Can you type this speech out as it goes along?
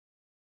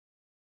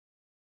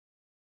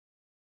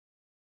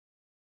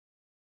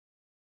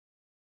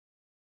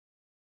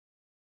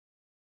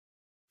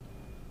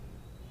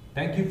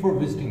Thank you for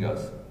visiting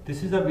us.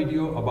 This is a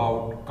video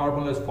about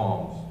carbonless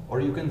forms, or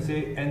you can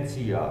say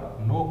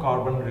NCR, no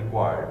carbon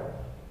required.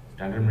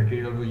 Standard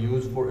material we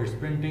use for its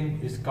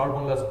printing is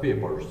carbonless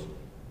papers.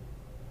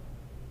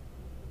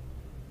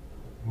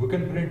 We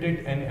can print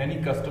it in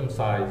any custom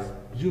size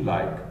you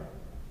like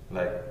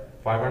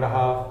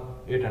 5.5,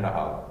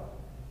 8.5.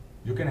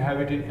 You can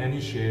have it in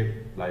any shape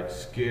like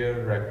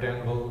square,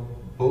 rectangle,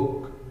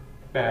 book,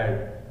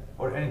 pad,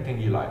 or anything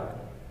you like.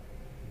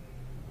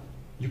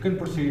 You can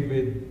proceed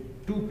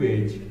with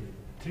 2-page,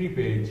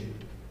 3-page,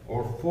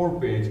 or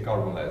 4-page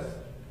carbonless,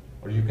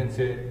 or you can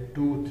say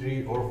 2,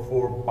 3, or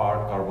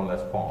 4-part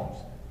carbonless forms.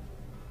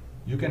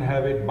 You can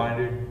have it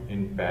binded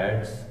in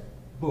pads,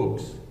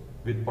 books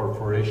with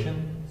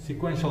perforation,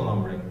 sequential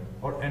numbering,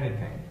 or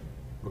anything.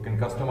 We can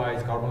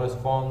customize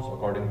carbonless forms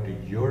according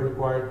to your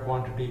required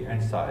quantity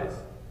and size.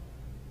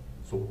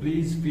 So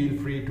please feel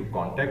free to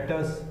contact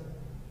us,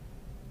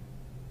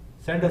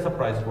 send us a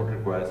price quote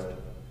request,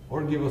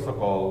 or give us a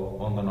call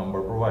on the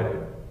number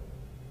provided.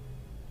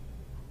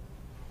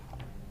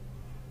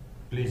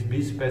 Please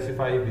be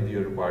specified with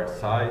your required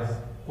size,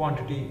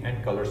 quantity,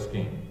 and color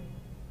scheme.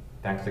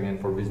 Thanks again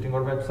for visiting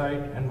our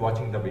website and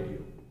watching the video.